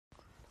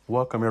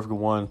Welcome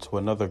everyone to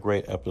another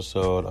great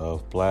episode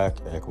of Black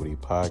Equity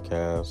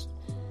Podcast.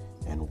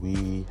 And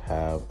we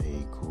have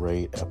a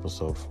great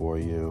episode for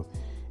you.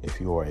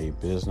 If you are a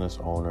business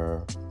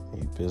owner,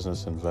 a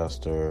business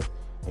investor,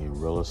 a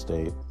real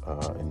estate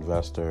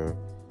investor,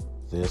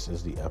 this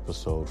is the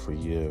episode for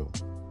you.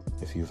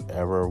 If you've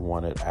ever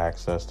wanted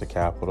access to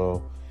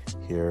capital,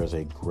 here is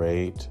a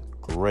great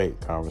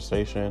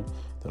conversation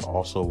that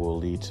also will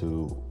lead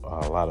to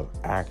a lot of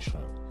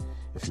action.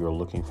 If you're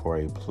looking for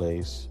a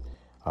place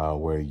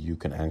where you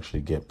can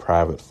actually get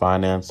private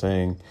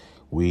financing,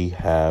 we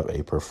have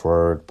a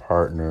preferred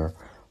partner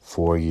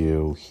for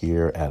you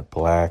here at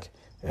Black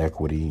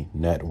Equity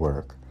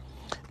Network.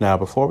 Now,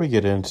 before we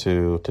get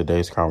into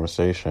today's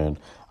conversation,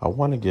 I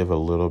want to give a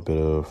little bit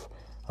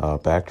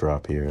of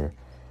backdrop here.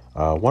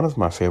 One of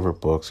my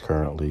favorite books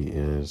currently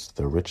is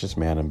The Richest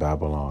Man in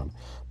Babylon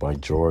by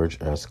George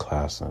S.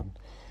 Clason.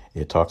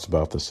 It talks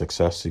about the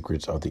success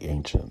secrets of the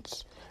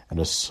ancients. And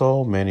there's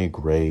so many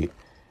great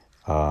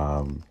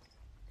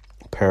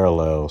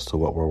parallels to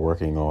what we're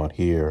working on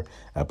here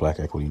at Black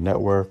Equity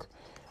Network.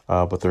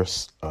 But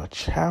there's a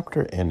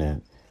chapter in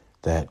it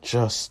that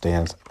just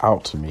stands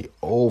out to me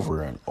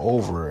over and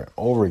over and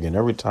over again.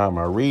 Every time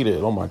I read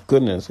it, oh my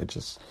goodness, it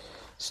just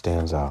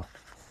stands out.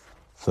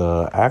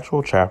 The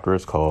actual chapter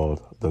is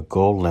called The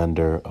Gold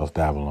Lender of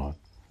Babylon.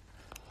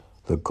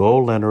 The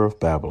Gold Lender of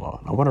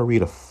Babylon. I want to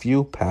read a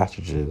few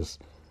passages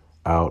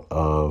out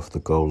of The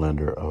Gold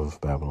Lender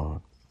of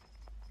Babylon.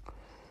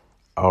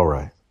 All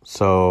right.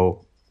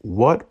 So,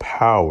 what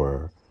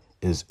power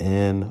is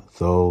in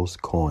those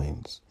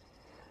coins?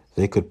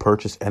 They could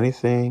purchase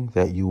anything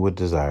that you would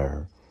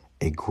desire: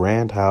 a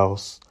grand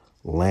house,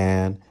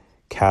 land,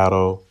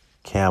 cattle,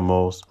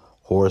 camels,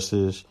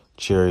 horses,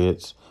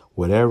 chariots,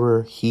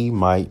 whatever he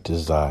might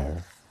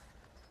desire.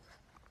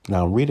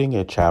 Now, I'm reading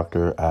a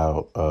chapter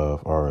out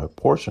of, or a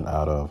portion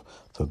out of,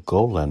 The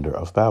Gold Lender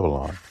of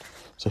Babylon.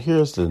 So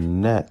here's the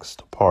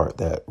next part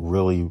that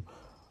really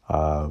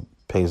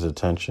pays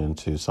attention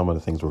to some of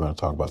the things we're going to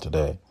talk about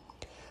today.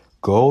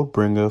 Gold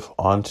bringeth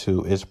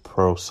unto its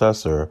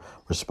possessor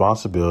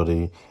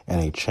responsibility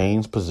and a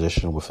changed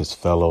position with his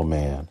fellow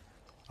man.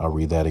 I'll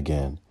read that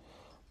again.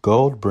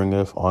 Gold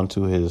bringeth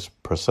unto his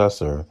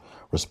possessor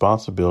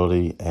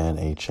responsibility and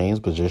a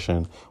changed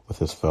position with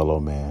his fellow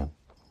man.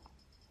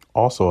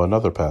 Also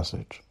another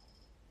passage.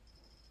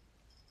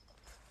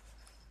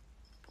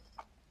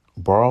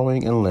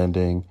 Borrowing and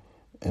lending,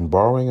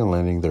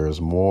 there is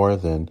more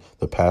than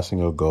the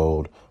passing of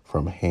gold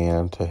from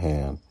hand to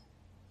hand.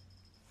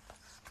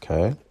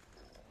 Okay?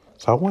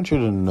 So I want you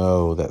to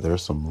know that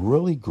there's some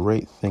really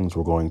great things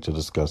we're going to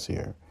discuss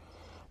here.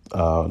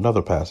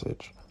 Another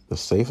passage. The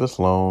safest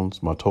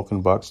loans, my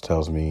token box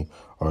tells me,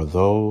 are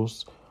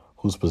those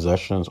whose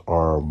possessions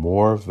are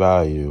more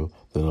value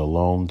than the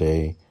loan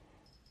they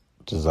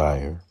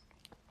desire.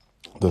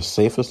 The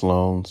safest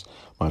loans,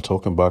 my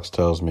token box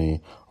tells me,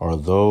 are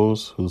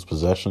those whose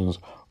possessions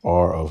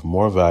are of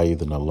more value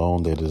than the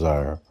loan they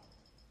desire.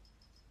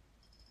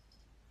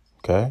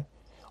 Okay?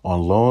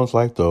 On loans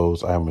like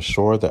those, I am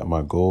assured that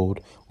my gold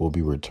will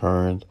be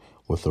returned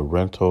with the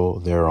rental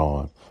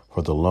thereon,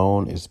 for the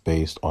loan is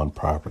based on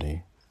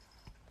property.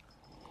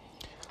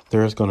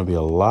 There is going to be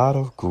a lot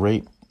of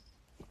great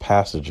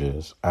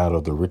passages out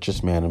of The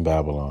Richest Man in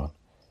Babylon,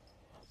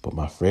 but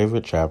my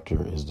favorite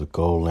chapter is The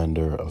Gold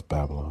Lender of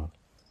Babylon.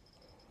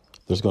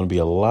 There's going to be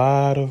a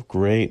lot of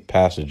great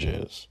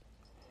passages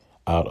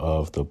out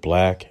of the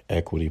Black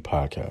Equity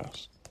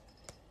Podcast,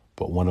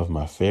 but one of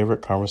my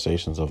favorite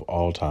conversations of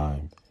all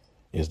time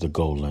is The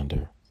Gold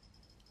Lender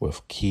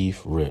with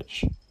Keith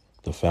Rich,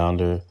 the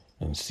founder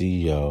and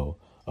CEO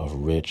of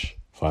Rich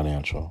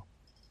Financial.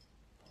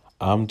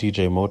 I'm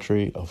DJ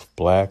Motri of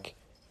Black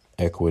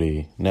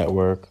Equity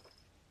Network,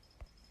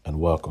 and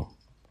welcome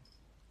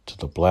to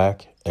the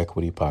Black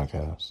Equity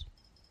Podcast.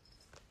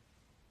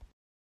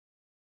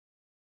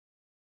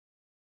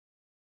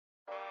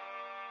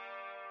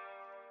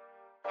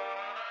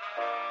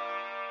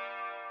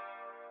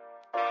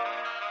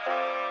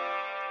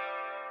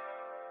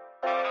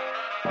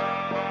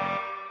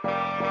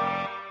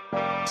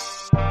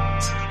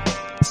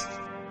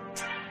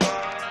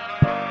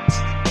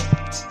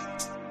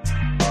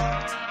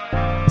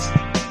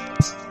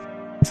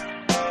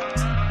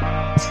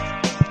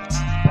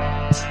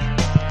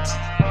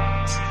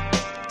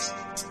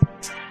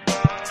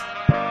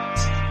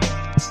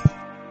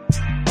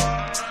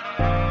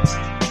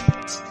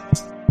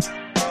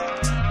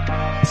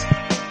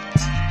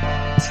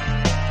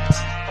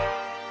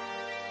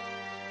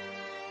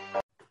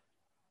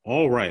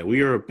 All right,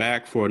 we are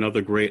back for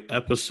another great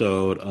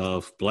episode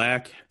of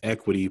Black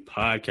Equity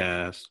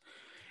Podcast,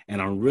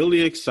 and I'm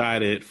really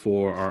excited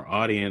for our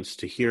audience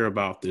to hear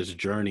about this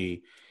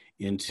journey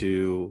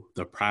into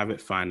the private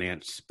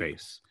finance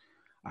space.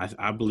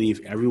 I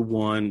believe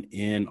everyone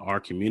in our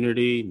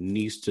community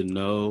needs to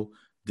know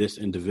this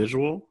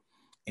individual,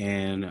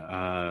 and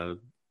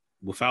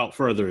without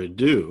further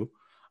ado,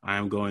 I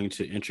am going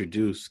to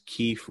introduce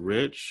Keith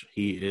Rich.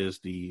 He is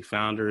the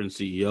founder and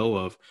CEO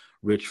of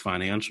Rich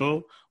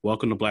Financial.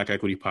 Welcome to Black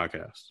Equity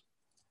Podcast.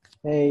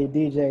 Hey,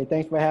 DJ,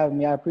 thanks for having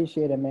me. I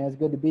appreciate it, man. It's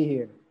good to be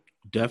here.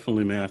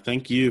 Definitely, man.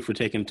 Thank you for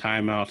taking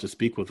time out to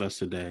speak with us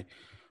today.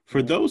 For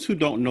Yeah. those who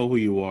don't know who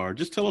you are,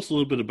 just tell us a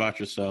little bit about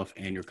yourself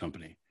and your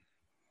company.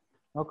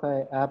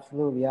 Okay,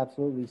 absolutely.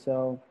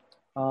 So,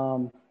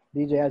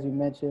 DJ, as you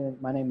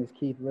mentioned, my name is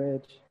Keith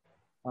Rich,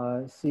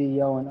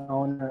 CEO and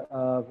owner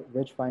of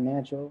Rich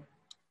Financial,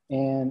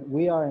 and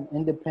we are an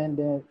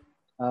independent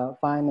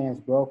finance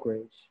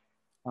brokerage.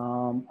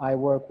 I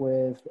work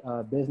with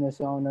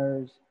business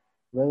owners,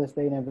 real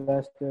estate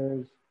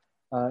investors,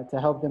 to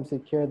help them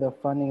secure the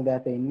funding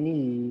that they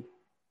need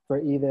for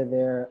either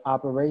their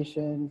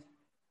operations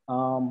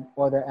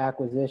or their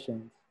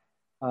acquisitions.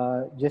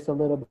 Just a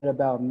little bit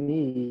about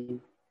me.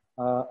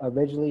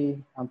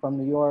 Originally, I'm from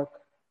New York.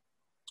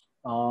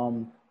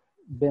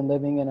 Been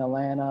living in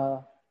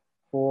Atlanta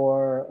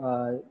for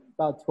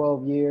about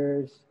 12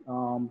 years.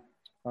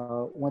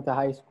 Went to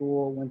high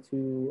school, went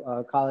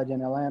to college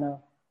in Atlanta,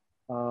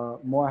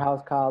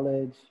 Morehouse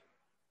College,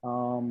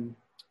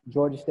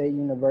 Georgia State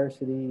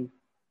University.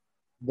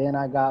 Then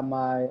I got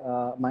my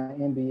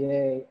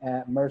MBA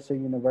at Mercer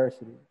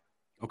University.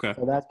 Okay.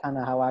 So that's kind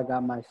of how I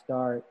got my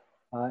start,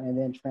 and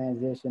then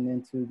transitioned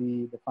into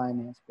the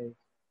finance space.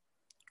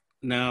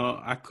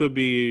 Now,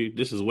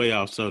 this is way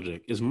off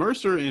subject. Is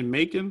Mercer in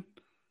Macon?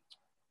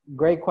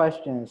 Great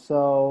question.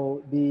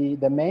 So the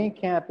main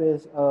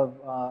campus of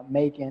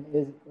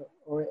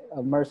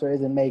Mercer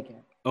is in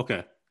Macon.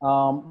 Okay.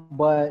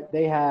 But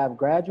they have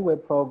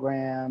graduate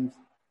programs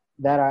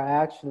that are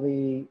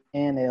actually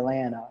in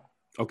Atlanta.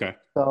 Okay.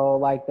 So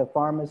like the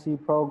pharmacy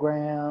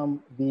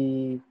program,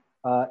 the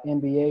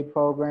MBA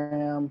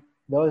program,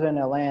 those are in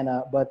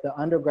Atlanta, but the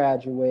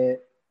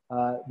undergraduate,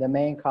 the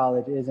main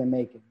college is in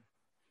Macon.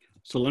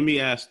 So let me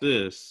ask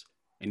this,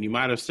 and you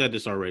might have said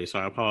this already, so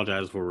I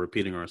apologize for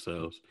repeating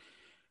ourselves.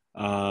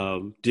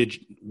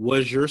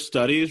 Was your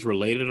studies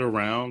related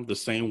around the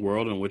same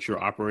world in which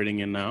you're operating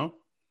in now?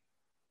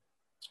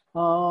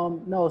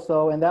 No.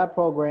 So in that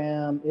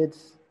program,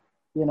 it's,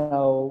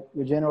 your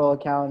general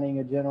accounting,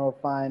 your general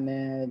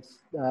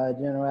finance,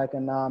 general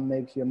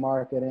economics, your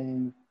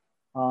marketing,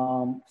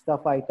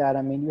 stuff like that.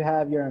 I mean, you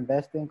have your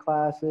investing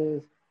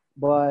classes,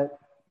 but,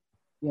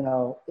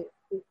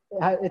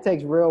 it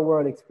takes real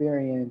world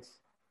experience,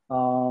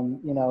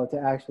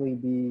 to actually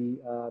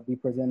be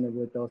presented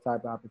with those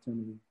type of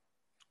opportunities.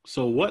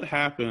 So what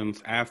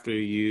happens after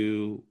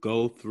you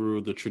go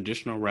through the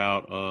traditional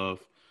route of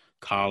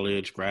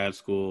college, grad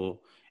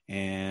school,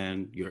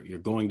 and you're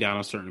going down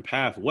a certain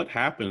path? What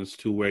happens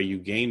to where you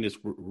gain this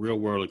real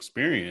world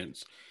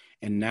experience,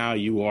 and now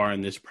you are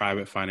in this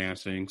private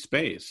financing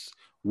space?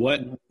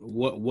 What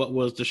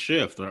was the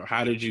shift, or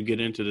how did you get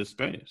into this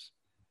space?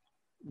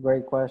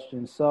 Great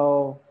question.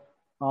 So,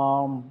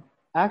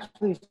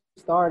 actually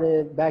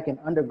started back in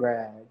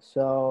undergrad.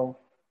 So,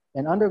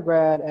 in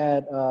undergrad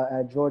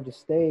at Georgia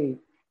State,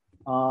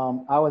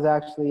 I was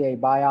actually a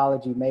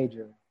biology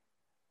major.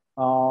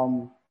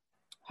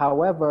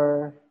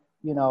 However,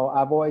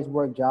 I've always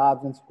worked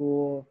jobs in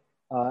school,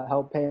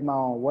 helped pay my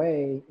own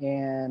way,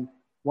 and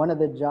one of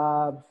the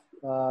jobs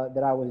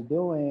that I was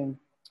doing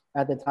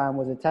at the time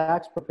was a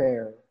tax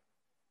preparer.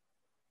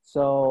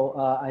 So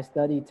I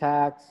studied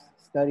tax,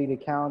 studied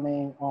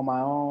accounting on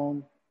my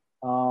own.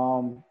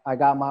 I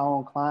got my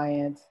own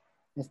clients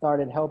and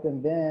started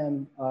helping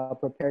them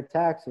prepare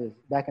taxes.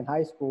 Back in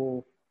high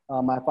school,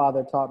 my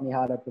father taught me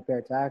how to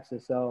prepare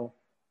taxes. So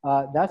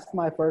that's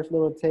my first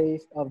little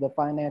taste of the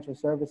financial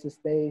services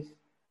space.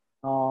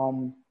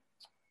 And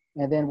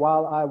then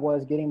while I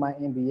was getting my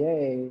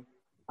MBA,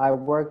 I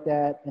worked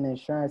at an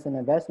insurance and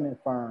investment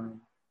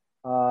firm.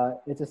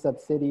 It's a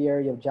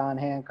subsidiary of John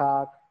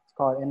Hancock. It's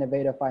called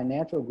Innovative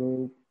Financial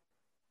Group.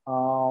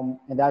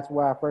 And that's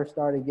where I first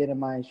started getting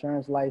my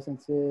insurance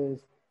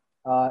licenses,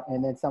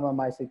 and then some of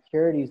my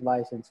securities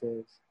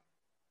licenses.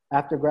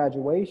 After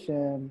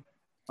graduation,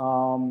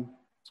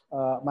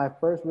 my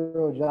first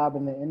real job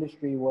in the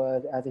industry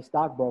was as a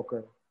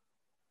stockbroker.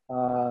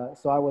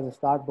 So I was a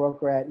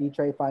stockbroker at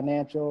E-Trade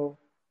Financial,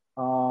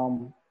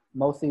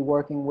 mostly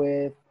working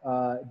with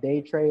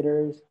day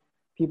traders,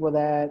 people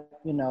that,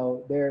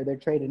 they're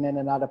trading in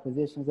and out of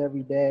positions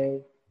every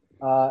day,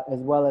 as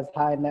well as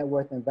high net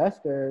worth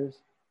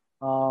investors,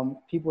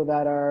 people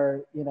that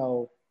are,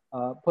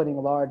 putting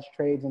large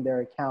trades in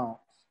their accounts.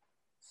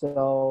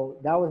 So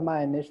that was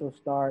my initial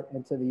start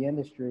into the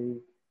industry.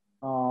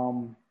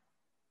 You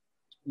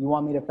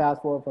want me to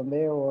fast forward from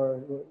there, or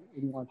what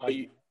do you want to talk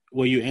about?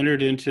 Well, you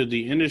entered into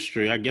the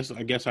industry. I guess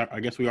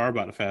we are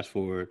about to fast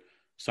forward.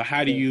 So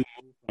how do you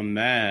move from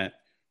that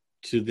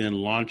to then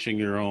launching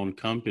your own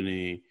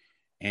company?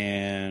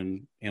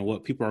 And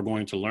what people are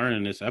going to learn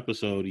in this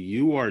episode,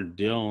 you are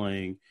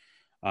dealing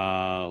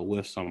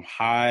with some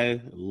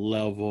high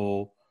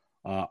level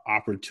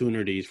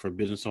opportunities for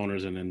business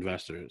owners and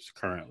investors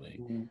currently.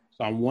 Mm-hmm.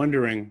 So I'm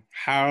wondering,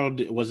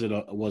 was it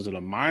a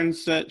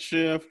mindset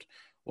shift?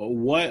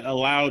 What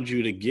allowed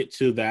you to get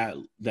to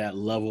that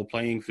level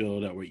playing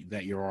field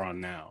that you're on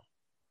now?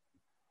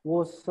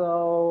 Well,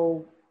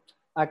 so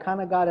I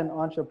kind of got an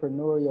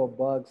entrepreneurial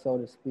bug, so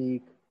to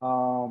speak,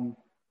 while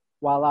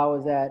I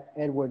was at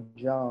Edward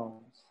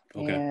Jones.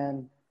 Okay.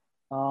 And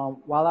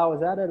while I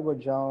was at Edward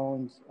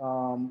Jones,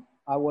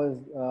 I was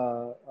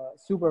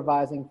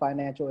supervising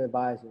financial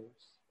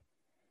advisors.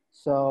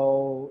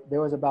 So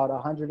there was about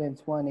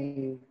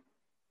 120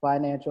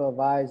 financial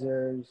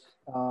advisors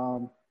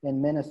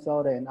in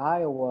Minnesota and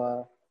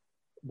Iowa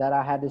that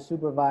I had to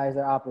supervise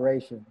their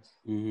operations.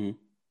 Mm-hmm.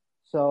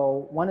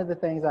 So one of the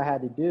things I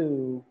had to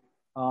do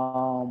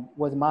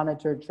was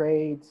monitor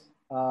trades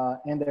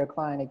in their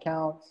client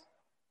accounts,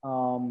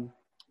 um,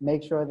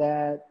 make sure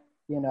that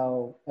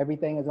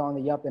everything is on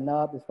the up and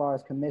up as far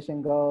as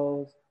commission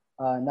goes.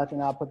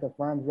 Nothing I'll put the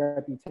firm's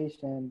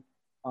reputation,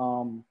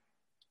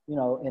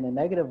 in a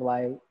negative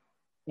light.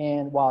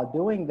 And while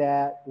doing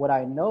that, what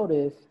I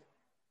noticed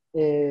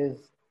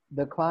is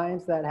the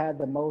clients that had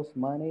the most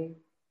money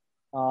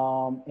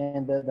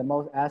and the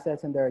most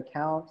assets in their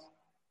accounts,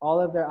 all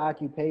of their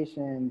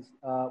occupations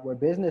were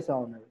business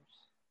owners.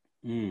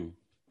 Mm.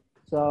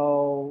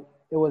 So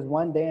it was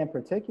one day in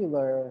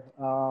particular,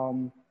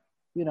 I'm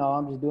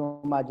just doing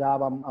my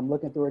job. I'm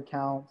looking through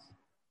accounts,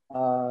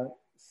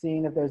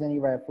 seeing if there's any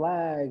red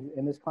flags.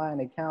 In this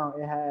client account,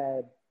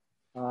 it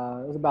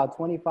was about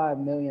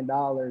 $25 million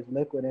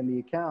liquid in the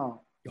account.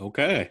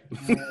 Okay.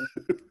 And,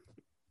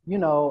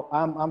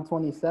 I'm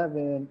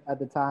 27 at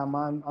the time.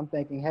 I'm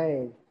thinking,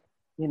 hey,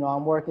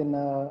 I'm working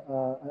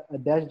a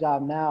desk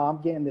job now.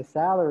 I'm getting the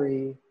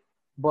salary,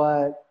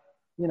 but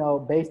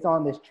based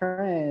on this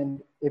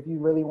trend, if you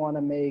really want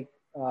to make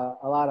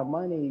a lot of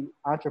money,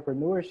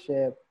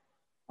 entrepreneurship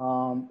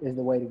is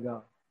the way to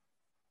go.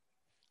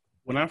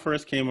 When I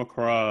first came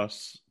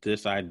across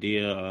this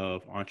idea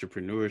of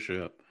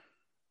entrepreneurship,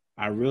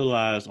 I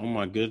realized, oh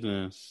my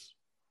goodness,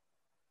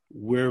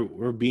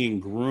 we're being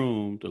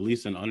groomed, at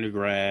least in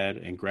undergrad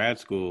and grad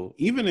school.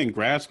 Even in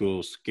grad school,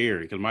 it's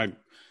scary because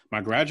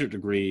my graduate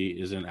degree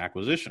is in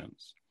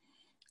acquisitions.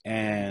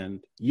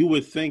 And you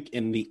would think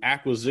in the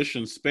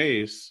acquisition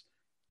space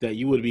that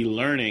you would be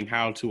learning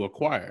how to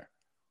acquire.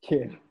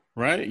 Yeah.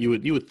 Right? You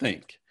would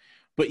think.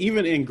 But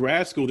even in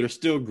grad school, they're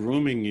still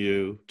grooming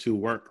you to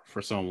work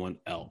for someone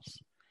else.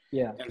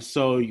 Yeah. And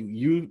so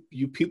you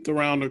peeped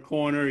around the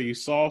corner, you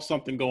saw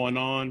something going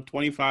on,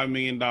 $25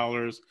 million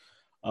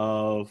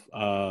of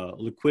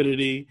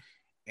liquidity,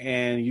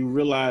 and you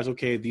realize,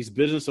 okay, these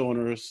business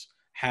owners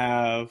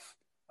have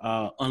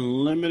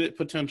unlimited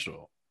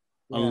potential,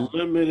 Yeah.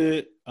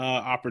 unlimited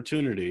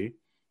opportunity.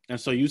 And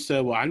so you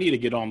said, well, I need to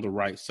get on the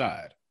right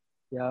side.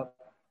 Yep.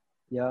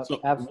 Yep. So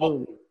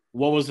Absolutely.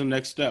 what was the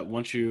next step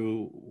once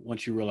you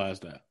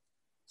realized that?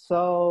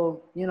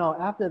 So,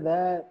 after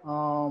that,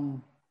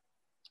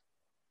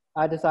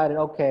 I decided,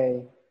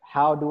 okay,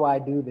 how do I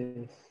do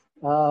this?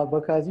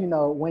 Because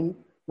when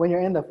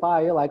you're in the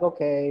fire, you're like,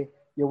 okay,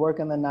 you're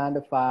working the 9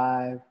 to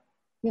 5.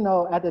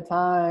 At the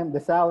time, the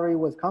salary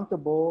was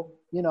comfortable.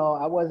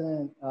 I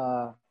wasn't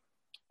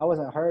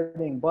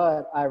hurting,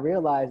 but I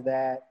realized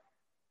that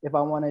if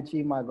I want to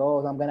achieve my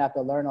goals, I'm gonna have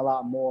to learn a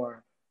lot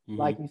more. Mm-hmm.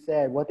 Like you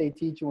said, what they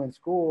teach you in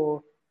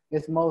school,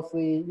 it's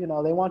mostly, they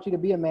want you to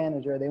be a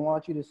manager. They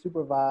want you to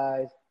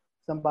supervise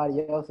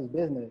somebody else's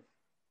business.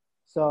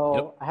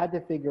 So I had to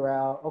figure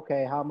out,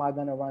 okay, how am I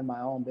going to run my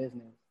own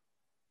business?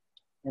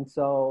 And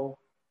so,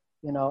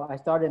 I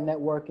started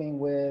networking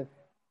with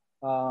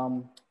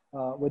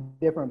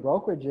different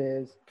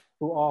brokerages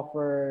who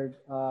offered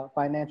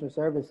financial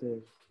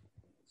services.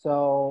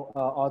 So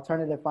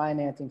alternative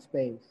financing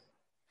space.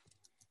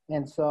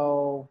 And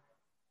so,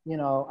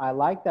 I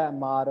like that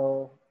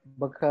model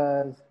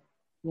because,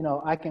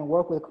 I can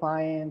work with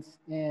clients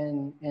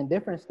in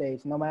different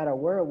states, no matter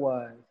where it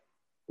was.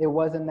 It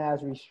wasn't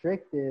as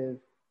restrictive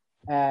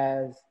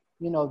as,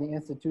 the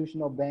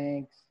institutional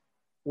banks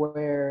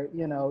where,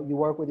 you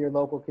work with your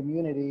local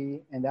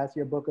community and that's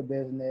your book of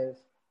business,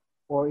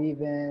 or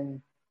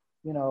even,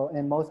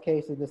 in most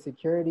cases, the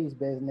securities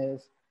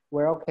business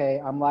where,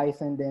 okay, I'm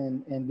licensed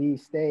in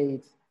these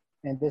states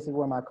and this is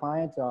where my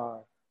clients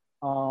are.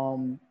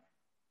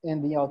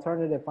 In the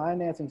alternative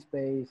financing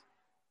space,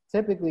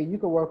 typically you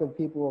can work with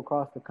people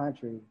across the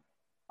country.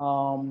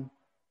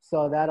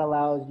 So that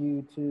allows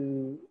you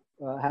to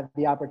have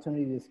the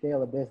opportunity to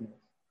scale a business.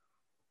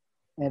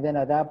 And then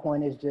at that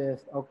point, it's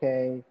just,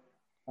 okay,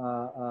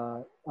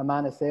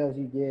 amount of sales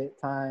you get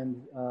times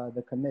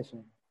the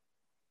commission.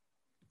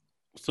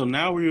 So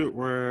now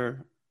we're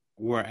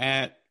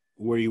at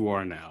where you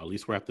are now. At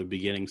least we're at the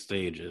beginning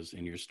stages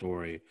in your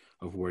story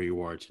of where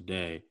you are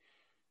today.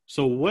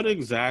 So what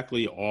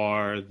exactly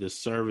are the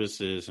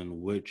services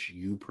in which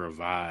you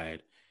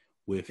provide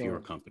with your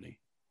company?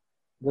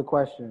 Good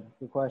question.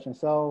 Good question.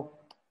 So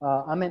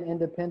I'm an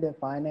independent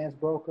finance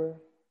broker.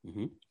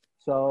 Mm-hmm.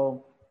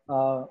 So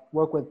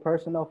work with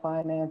personal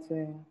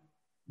financing,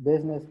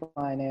 business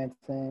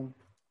financing,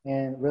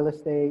 and real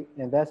estate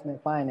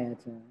investment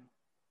financing.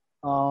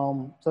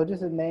 So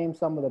just to name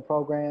some of the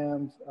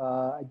programs,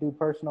 I do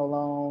personal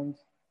loans,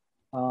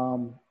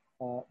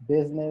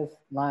 business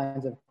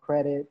lines of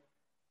credit,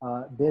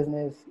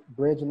 business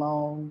bridge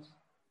loans,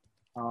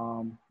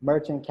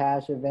 merchant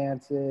cash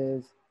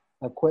advances,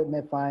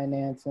 equipment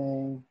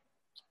financing,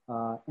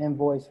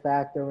 invoice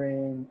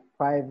factoring,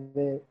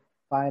 private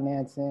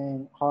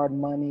financing, hard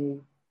money,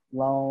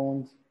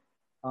 loans.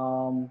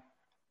 Um,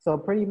 so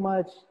pretty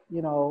much,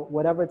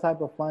 whatever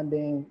type of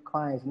funding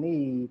clients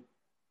need,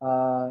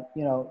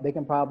 they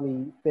can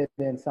probably fit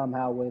in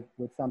somehow with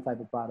some type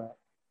of product.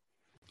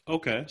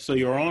 Okay, so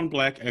you're on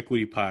Black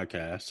Equity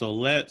Podcast. So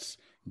let's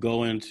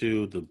go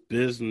into the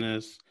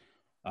business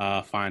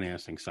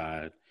financing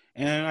side.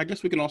 And I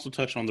guess we can also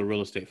touch on the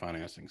real estate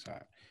financing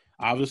side.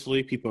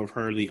 Obviously, people have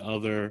heard the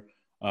other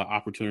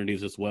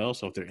opportunities as well.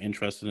 So if they're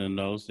interested in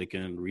those, they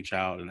can reach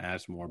out and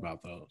ask more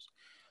about those.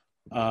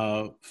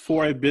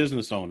 For a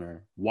business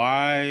owner,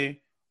 why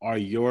are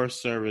your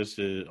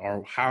services,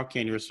 or how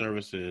can your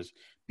services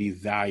be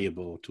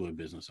valuable to a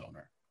business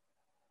owner?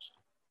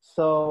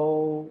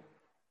 So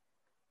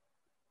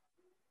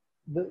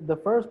the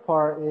first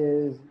part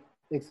is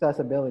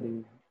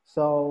accessibility.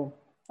 So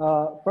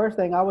first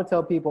thing I would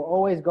tell people,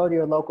 always go to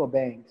your local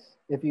banks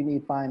if you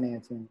need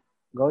financing.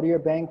 Go to your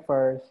bank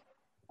first.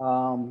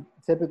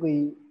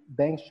 Typically,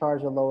 banks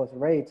charge the lowest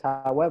rates.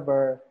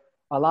 However,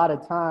 a lot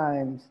of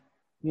times,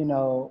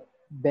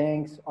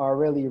 banks are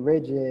really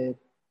rigid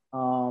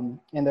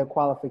in their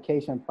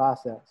qualification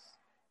process.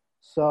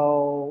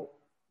 So,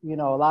 a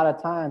lot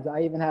of times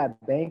I even have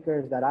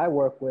bankers that I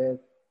work with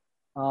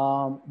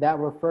that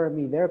refer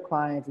me their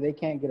clients. They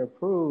can't get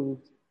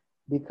approved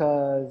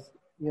because,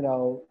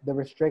 the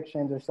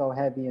restrictions are so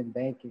heavy in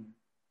banking.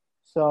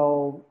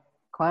 So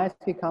clients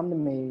can come to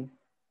me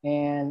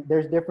and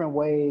there's different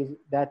ways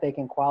that they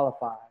can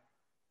qualify.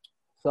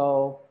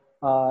 So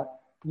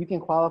you can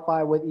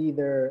qualify with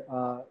either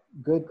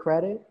good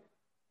credit.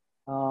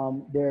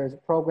 There's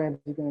programs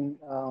you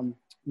can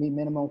meet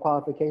minimum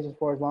qualifications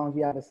for as long as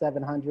you have a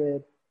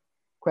 700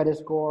 credit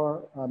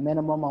score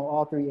minimum on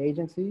all three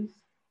agencies.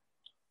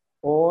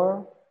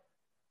 Or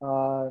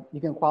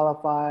you can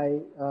qualify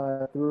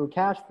through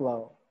cash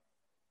flow.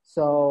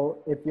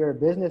 So if your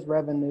business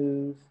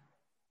revenues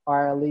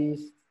are at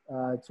least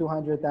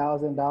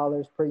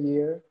 $200,000 per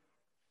year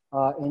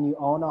and you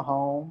own a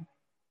home,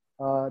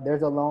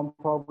 there's a loan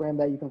program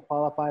that you can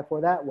qualify for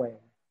that way.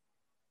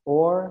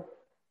 Or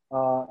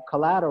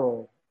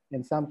collateral.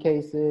 In some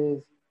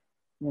cases,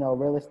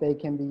 real estate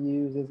can be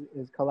used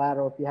as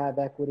collateral if you have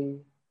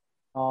equity.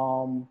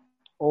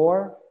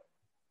 Or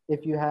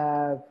if you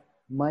have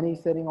money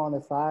sitting on the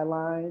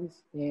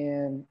sidelines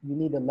and you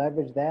need to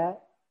leverage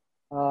that,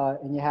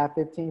 and you have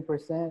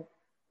 15%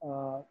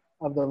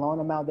 of the loan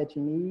amount that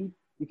you need,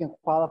 you can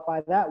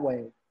qualify that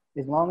way,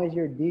 as long as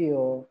your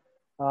deal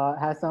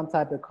has some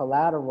type of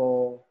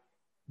collateral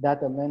that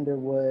the lender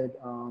would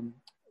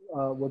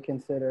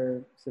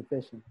consider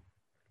sufficient.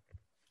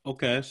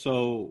 Okay,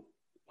 so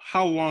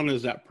how long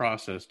does that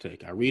process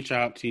take? I reach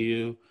out to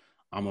you.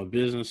 I'm a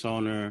business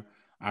owner.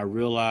 I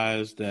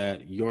realize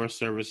that your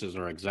services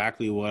are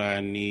exactly what I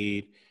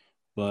need,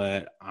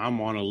 but I'm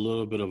on a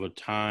little bit of a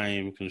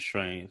time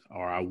constraint,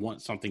 or I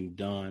want something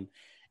done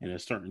in a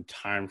certain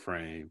time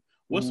frame.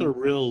 What's a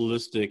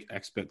realistic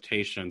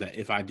expectation that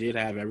if I did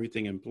have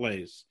everything in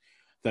place,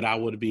 that I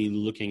would be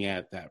looking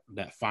at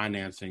that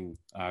financing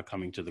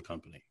coming to the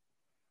company?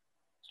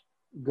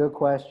 Good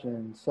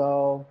question.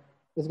 So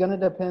it's going to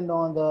depend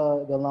on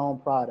the loan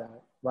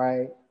product,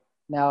 right?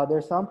 Now,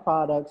 there's some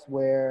products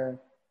where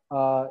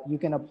you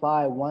can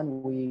apply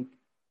 1 week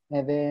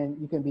and then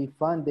you can be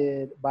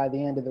funded by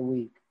the end of the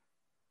week.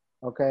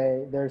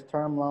 Okay, there's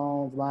term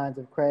loans, lines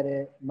of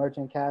credit,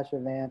 merchant cash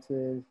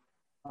advances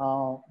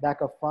that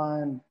could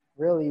fund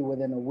really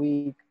within a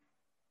week,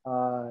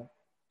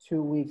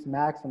 2 weeks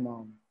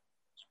maximum.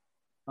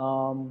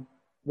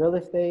 Real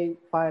estate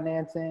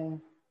financing,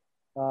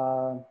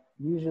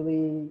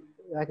 usually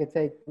that could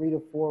take 3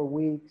 to 4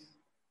 weeks,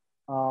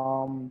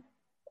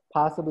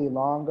 possibly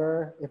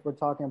longer if we're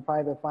talking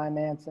private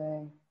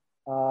financing.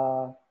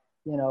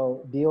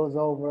 Deals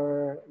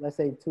over, let's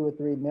say 2 or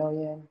 3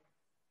 million.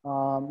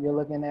 You're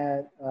looking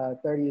at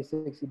 30 to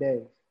 60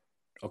 days.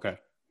 Okay.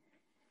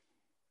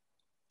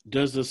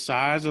 Does the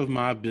size of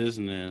my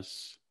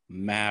business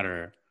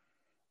matter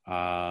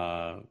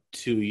to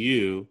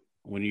you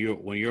when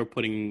you're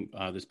putting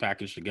this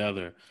package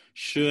together?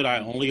 Should I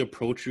only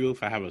approach you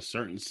if I have a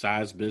certain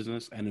size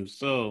business, and if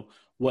so,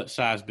 what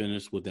size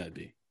business would that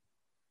be?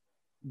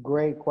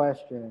 Great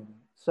question.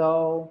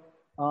 So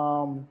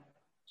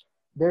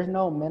there's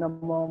no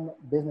minimum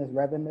business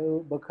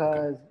revenue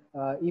because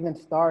even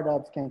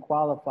startups can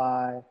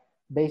qualify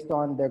based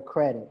on their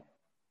credit.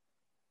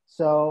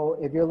 So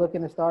if you're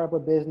looking to start up a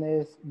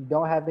business, you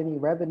don't have any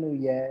revenue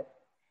yet,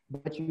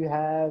 but you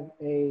have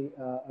a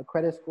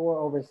credit score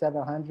over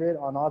 700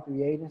 on all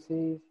three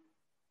agencies,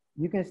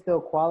 you can still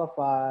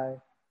qualify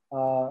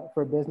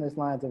for business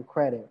lines of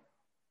credit.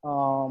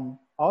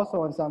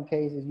 Also, in some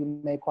cases, you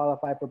may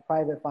qualify for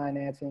private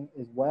financing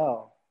as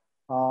well,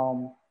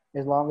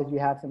 as long as you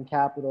have some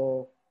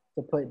capital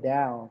to put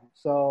down.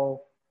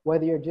 So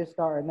whether you're just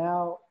starting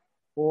out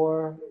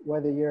or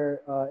whether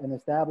you're an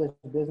established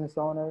business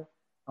owner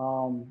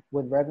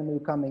with revenue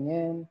coming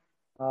in,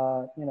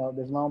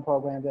 there's loan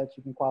programs that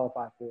you can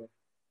qualify for.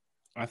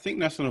 I think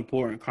that's an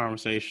important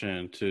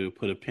conversation to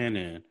put a pin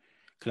in,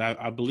 because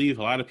I believe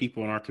a lot of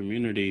people in our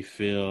community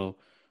feel,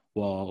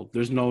 well,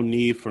 there's no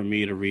need for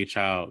me to reach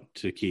out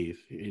to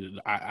Keith.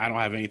 I don't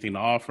have anything to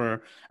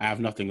offer. I have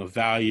nothing of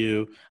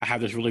value. I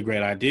have this really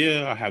great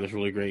idea. I have this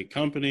really great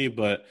company,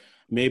 but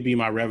maybe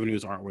my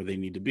revenues aren't where they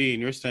need to be.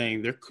 And you're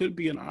saying there could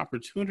be an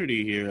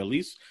opportunity here. At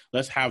least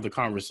let's have the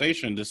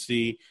conversation to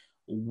see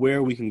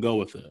where we can go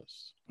with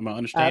this. Am I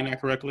understanding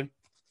that correctly?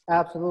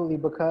 Absolutely,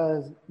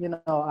 because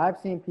I've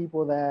seen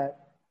people that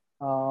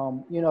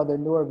they're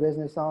newer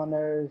business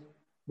owners.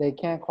 They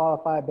can't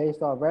qualify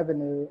based on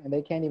revenue, and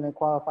they can't even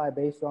qualify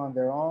based on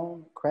their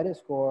own credit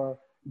score.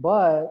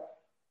 But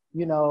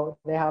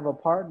they have a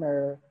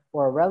partner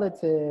or a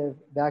relative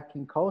that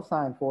can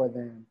co-sign for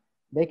them.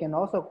 They can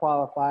also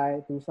qualify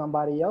through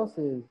somebody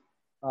else's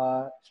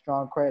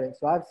strong credit.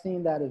 So I've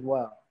seen that as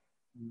well.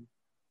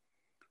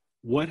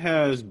 What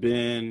has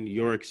been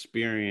your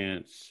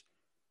experience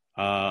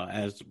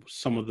as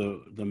some of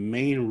the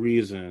main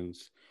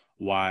reasons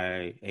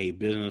why a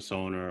business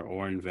owner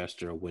or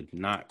investor would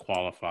not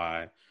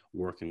qualify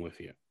working with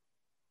you?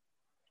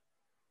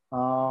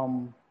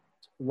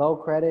 Low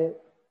credit.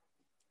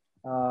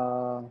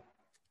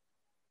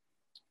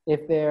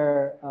 If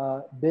their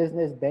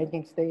business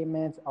banking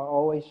statements are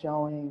always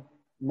showing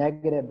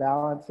negative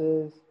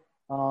balances,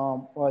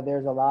 or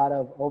there's a lot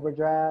of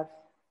overdrafts,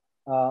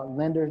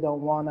 lenders don't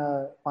want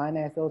to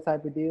finance those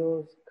type of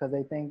deals because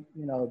they think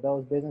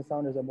those business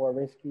owners are more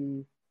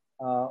risky,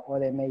 or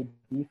they may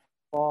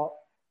default.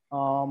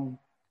 And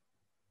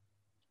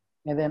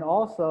then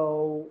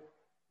also,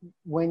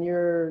 when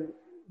you're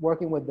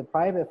working with the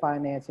private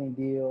financing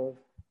deals,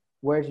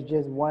 where it's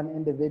just one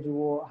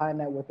individual high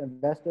net worth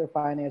investor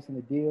financing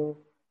the deal,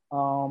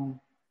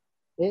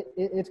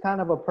 it's kind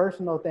of a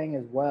personal thing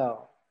as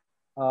well.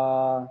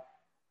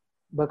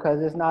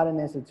 Because it's not an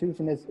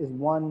institution, it's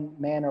one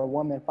man or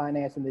woman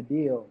financing the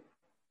deal.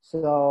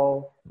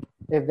 So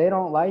if they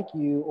don't like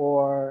you,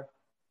 or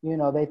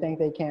they think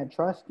they can't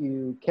trust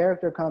you,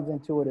 character comes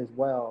into it as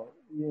well.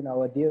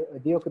 A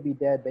deal could be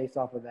dead based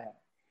off of that.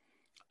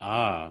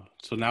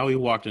 So now we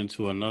walked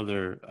into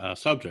another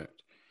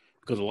subject,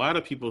 because a lot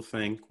of people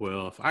think,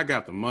 well, if I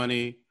got the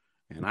money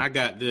and I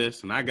got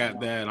this and I got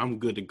that, I'm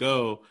good to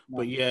go.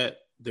 But yet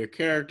their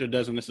character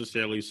doesn't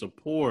necessarily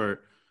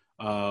support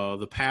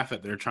the path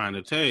that they're trying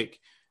to take.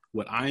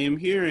 What I am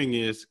hearing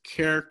is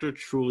character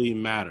truly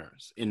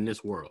matters in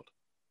this world.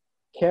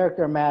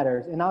 Character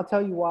matters. And I'll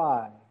tell you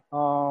why.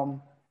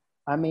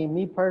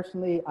 Me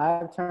personally,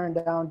 I've turned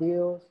down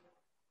deals,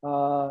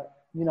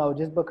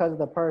 just because of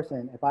the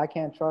person. If I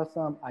can't trust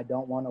them, I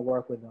don't want to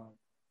work with them.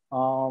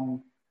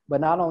 But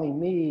not only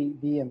me,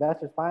 the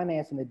investors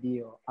financing the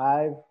deal.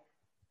 I've,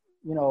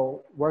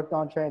 worked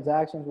on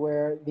transactions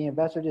where the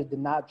investor just did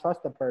not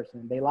trust the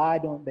person. They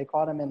lied to them, they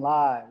caught them in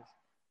lies,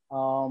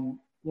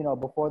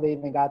 before they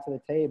even got to the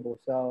table.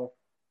 So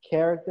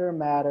character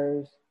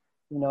matters.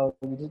 You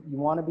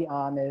want to be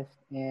honest,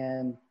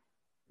 and,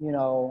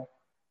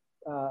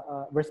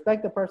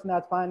 respect the person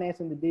that's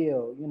financing the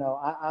deal.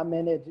 I'm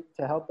in it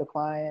to help the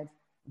clients.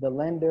 The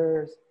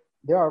lenders,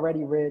 they're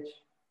already rich.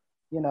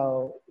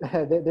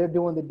 They're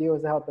doing the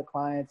deals to help the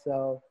clients.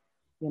 So,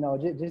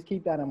 just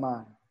keep that in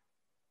mind.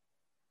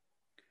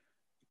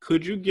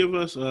 Could you give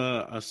us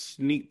a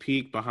sneak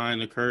peek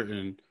behind the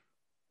curtain?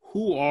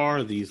 Who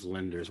are these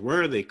lenders?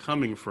 Where are they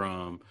coming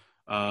from?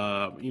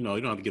 You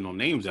don't have to get no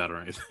names out or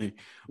anything,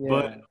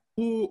 but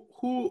Yeah.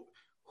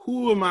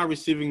 who am I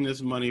receiving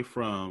this money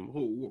from?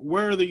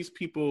 Where are these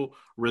people?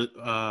 Where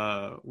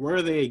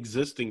are they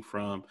existing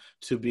from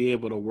to be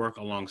able to work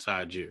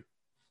alongside you?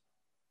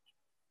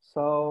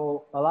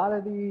 So a lot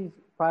of these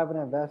private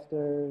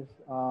investors,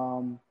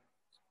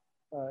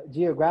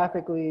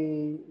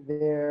 geographically,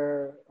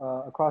 they're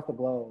across the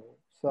globe.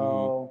 Mm-hmm.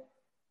 So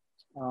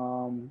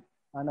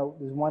I know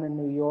there's one in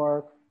New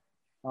York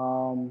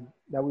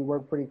that we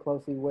work pretty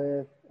closely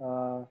with.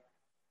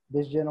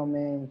 This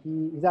gentleman,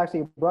 he's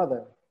actually a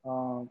brother,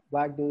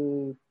 black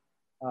dude,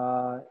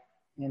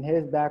 and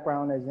his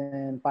background is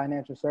in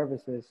financial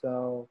services.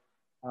 So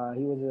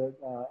he was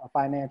a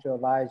financial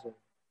advisor.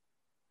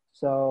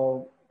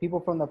 So people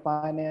from the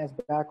finance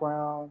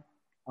background,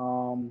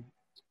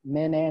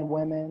 men and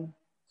women.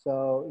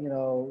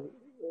 So,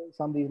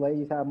 some of these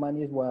ladies have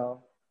money as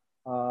well.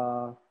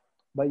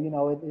 But,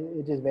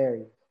 it just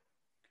varies.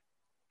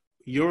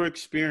 Your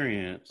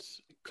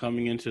experience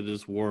coming into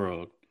this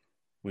world,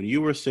 when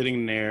you were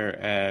sitting there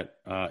at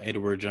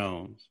Edward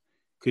Jones,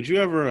 could you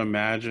ever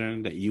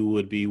imagine that you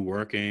would be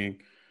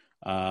working,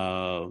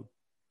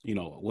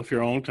 with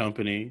your own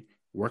company,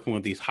 working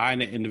with these high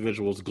net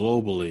individuals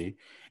globally,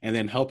 and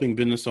then helping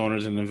business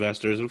owners and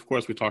investors? And of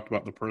course, we talked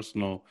about the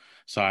personal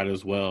side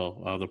as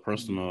well, the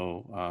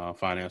personal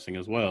financing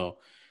as well.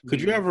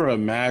 Could you ever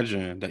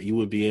imagine that you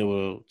would be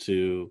able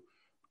to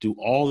do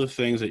all the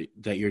things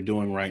that you're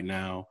doing right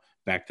now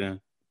back then?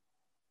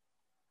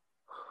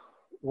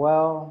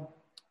 Well,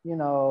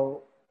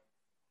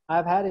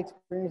 I've had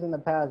experience in the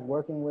past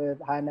working with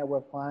high net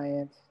worth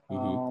clients.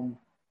 Mm-hmm.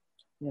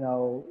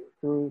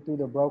 through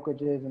the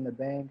brokerages and the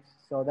banks.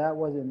 So that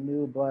wasn't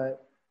new,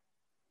 but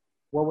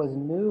what was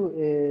new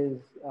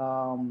is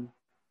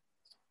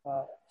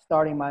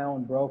starting my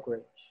own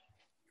brokerage.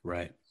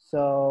 Right.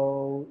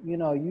 So,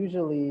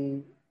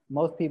 usually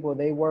most people,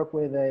 they work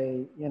with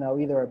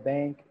either a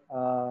bank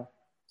or,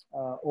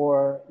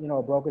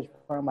 a brokerage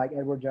firm like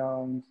Edward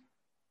Jones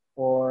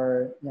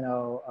or,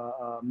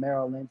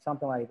 Merrill Lynch,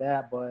 something like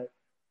that. But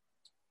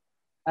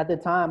at the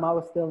time I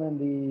was still in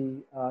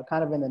the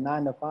kind of in the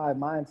 9 to 5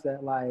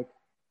 mindset. Like,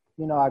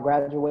 I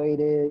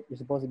graduated, you're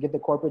supposed to get the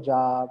corporate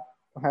job,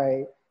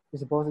 right? You're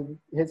supposed to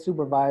hit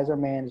supervisor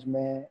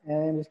management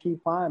and just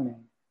keep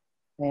climbing.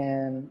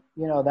 And,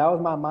 that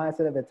was my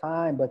mindset at the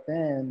time. But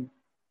then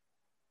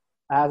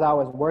as I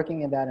was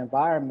working in that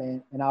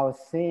environment and I was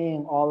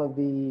seeing all of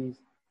these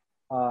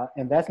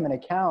investment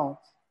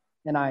accounts,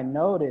 and I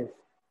noticed,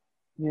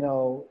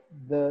 the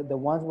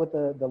ones with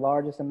the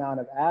largest amount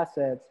of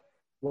assets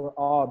were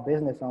all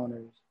business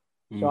owners.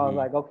 So I was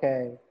like,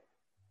 okay,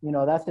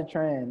 that's the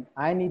trend.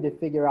 I need to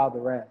figure out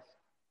the rest.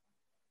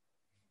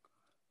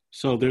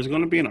 So there's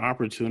going to be an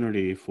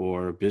opportunity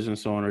for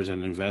business owners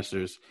and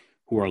investors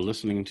who are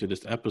listening to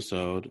this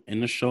episode.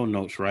 In the show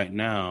notes right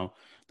now,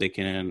 they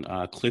can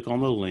click on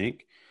the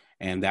link,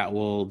 and that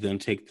will then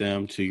take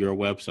them to your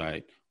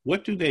website.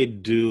 What do they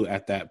do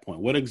at that point?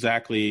 What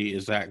exactly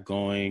is that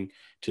going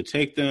to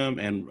take them?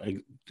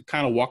 And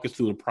kind of walk us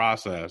through the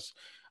process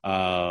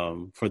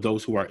for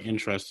those who are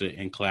interested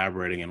in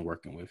collaborating and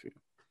working with you.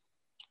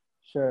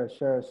 Sure.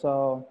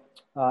 So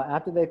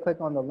after they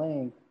click on the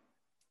link,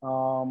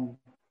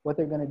 what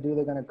they're going to do,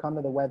 they're going to come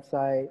to the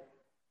website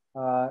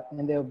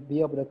and they'll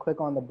be able to click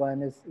on the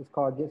button. It's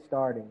called Get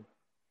Started.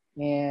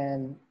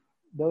 And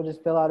they'll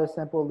just fill out a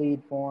simple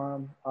lead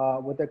form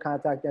with their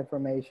contact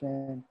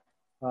information,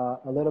 a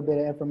little bit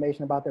of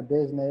information about their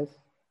business,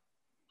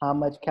 how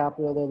much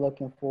capital they're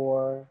looking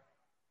for,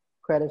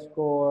 credit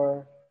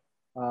score,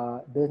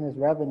 business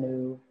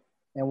revenue.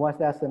 And once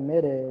that's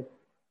submitted,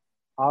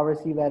 I'll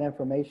receive that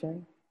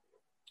information.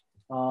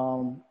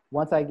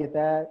 Once I get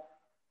that,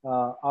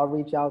 I'll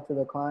reach out to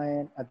the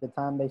client at the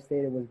time they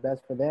stated was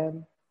best for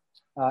them,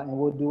 and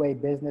we'll do a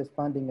business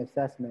funding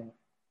assessment.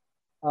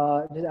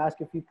 Just ask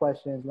a few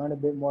questions, learn a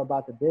bit more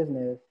about the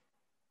business,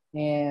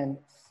 and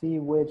see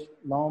which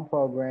loan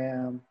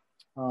program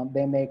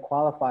they may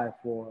qualify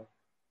for.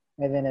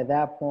 And then at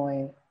that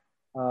point,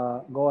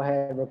 go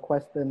ahead,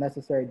 request the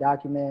necessary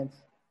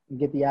documents, and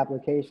get the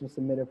application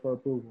submitted for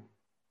approval.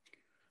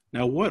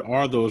 Now, what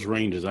are those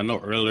ranges? I know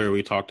earlier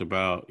we talked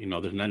about,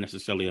 there's not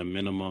necessarily a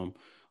minimum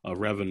of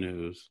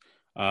revenues,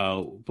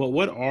 but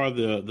what are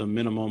the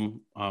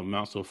minimum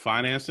amounts of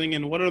financing,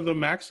 and what are the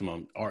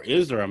maximum, or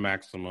is there a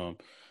maximum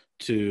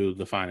to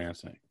the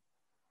financing?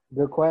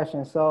 Good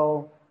question.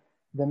 So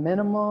the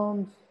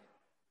minimums,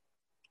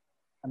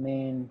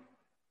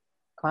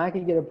 client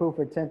can get approved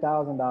for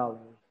 $10,000,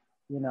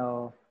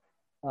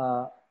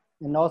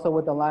 and also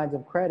with the lines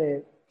of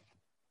credit,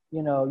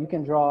 you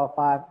can draw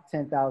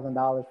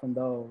 $10,000 from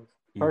those.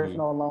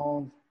 Personal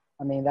loans,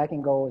 that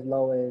can go as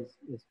low as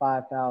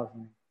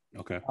 5,000.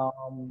 Okay.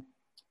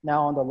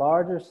 Now on the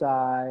larger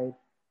side,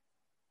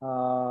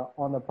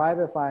 on the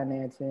private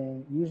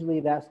financing, usually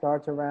that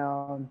starts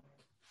around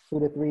 2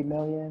 to 3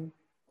 million,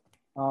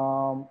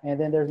 and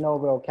then there's no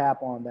real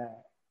cap on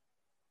that.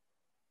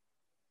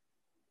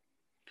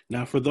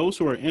 Now, for those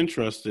who are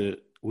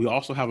interested, we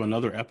also have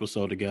another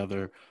episode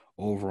together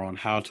over on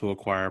How to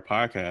Acquire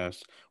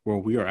Podcasts, where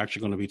we are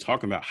actually going to be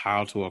talking about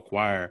how to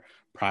acquire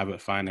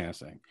private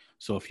financing.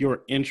 So if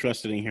you're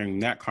interested in hearing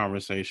that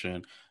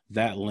conversation,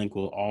 that link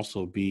will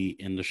also be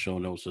in the show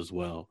notes as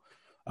well.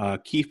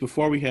 Keith,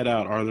 before we head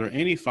out, are there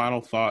any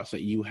final thoughts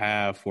that you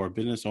have for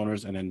business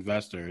owners and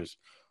investors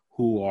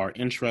who are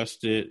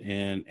interested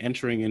in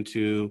entering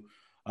into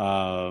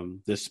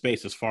this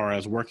space as far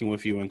as working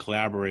with you and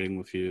collaborating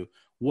with you?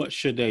 What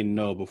should they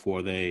know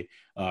before they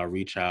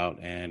reach out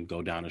and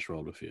go down this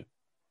road with you?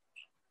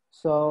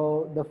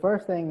 So the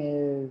first thing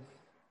is,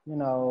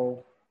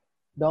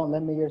 don't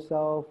limit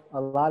yourself. A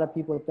lot of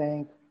people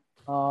think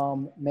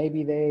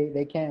maybe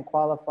they can't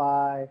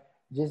qualify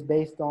just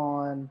based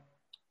on,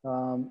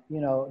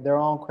 their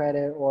own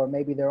credit or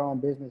maybe their own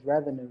business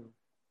revenue.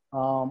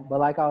 But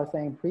like I was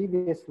saying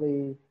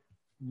previously,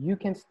 you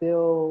can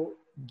still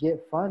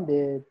get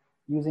funded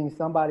using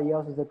somebody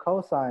else as a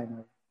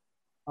co-signer.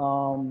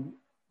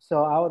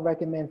 So I would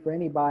recommend for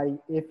anybody,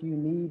 if you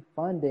need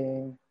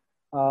funding,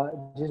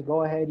 just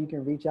go ahead. You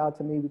can reach out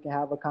to me. We can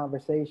have a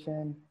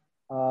conversation,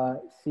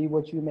 see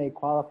what you may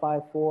qualify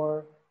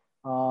for.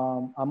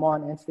 I'm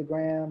on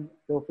Instagram.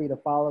 Feel free to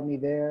follow me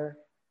there.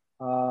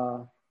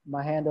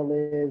 My handle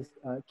is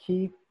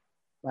Keith,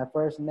 my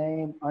first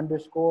name,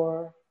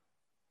 _,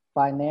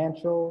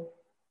 financial,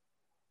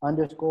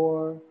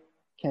 _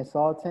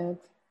 consultant.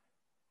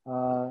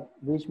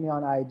 Reach me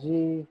on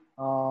IG.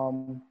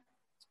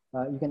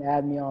 You can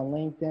add me on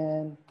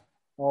LinkedIn,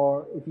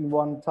 or if you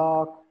want to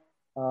talk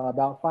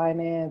about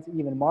finance,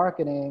 even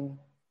marketing,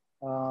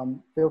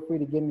 feel free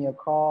to give me a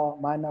call.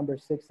 My number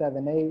is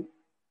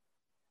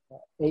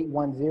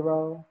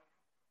 678-810-8255.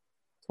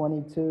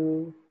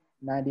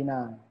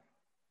 2299.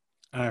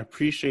 I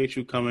appreciate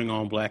you coming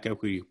on Black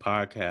Equity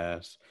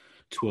Podcast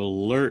to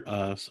alert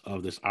us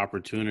of this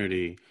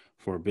opportunity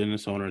for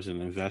business owners and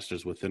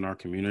investors within our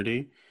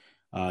community.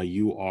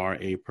 You are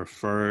a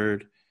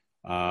preferred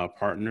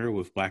partner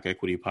with Black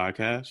Equity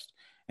Podcast.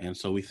 And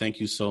so we thank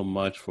you so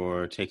much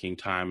for taking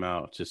time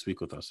out to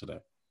speak with us today.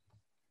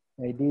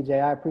 Hey,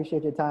 DJ, I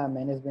appreciate your time,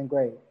 man. It's been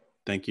great.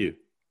 Thank you.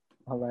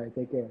 All right,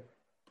 take care.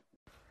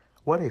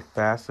 What a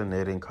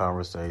fascinating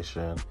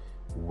conversation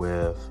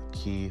with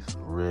Keith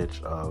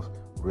Rich of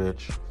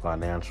Rich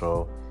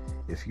Financial.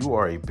 If you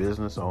are a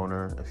business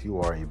owner, if you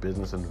are a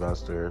business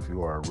investor, if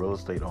you are a real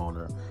estate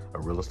owner, a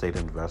real estate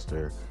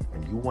investor,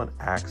 and you want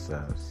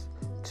access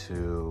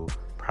to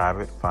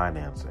private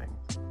financing,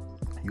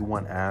 you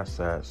want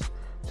access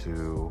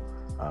to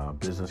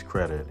business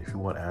credit, if you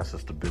want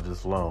access to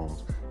business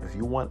loans, if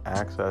you want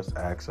access,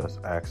 I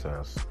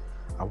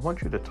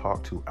want you to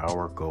talk to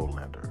our Gold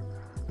Lender.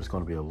 There's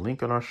going to be a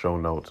link in our show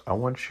notes. I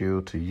want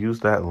you to use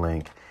that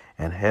link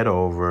and head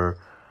over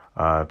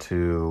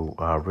to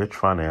Rich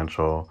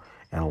Financial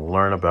and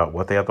learn about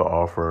what they have to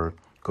offer.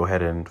 Go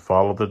ahead and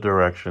follow the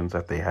directions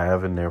that they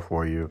have in there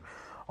for you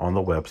on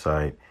the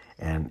website.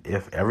 And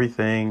if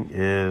everything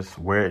is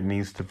where it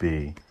needs to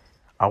be,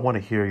 I want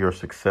to hear your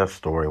success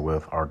story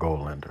with our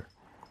Gold Lender.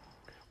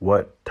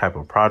 What type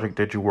of project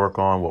did you work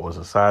on? What was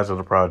the size of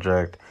the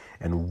project?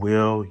 And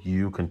will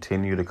you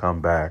continue to come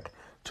back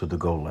to the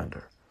Gold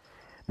Lender?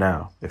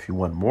 Now, if you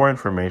want more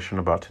information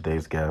about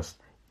today's guest,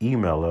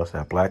 email us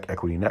at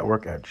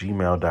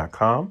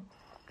blackequitynetwork@gmail.com.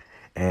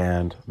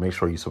 And make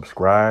sure you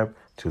subscribe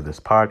to this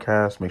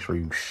podcast. Make sure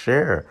you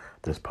share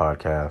this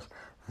podcast.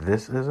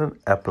 This is an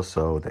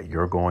episode that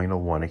you're going to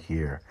want to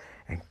hear.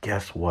 And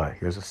guess what?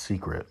 Here's a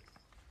secret.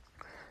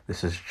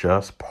 This is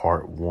just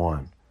part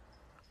one.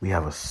 We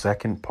have a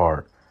second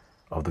part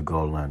of the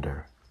Gold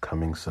Lender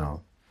coming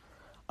soon.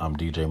 I'm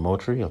DJ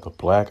Motri of the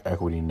Black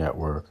Equity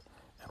Network,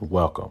 and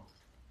welcome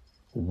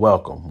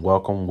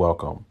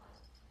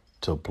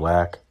to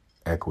Black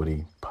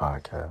Equity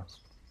Podcast.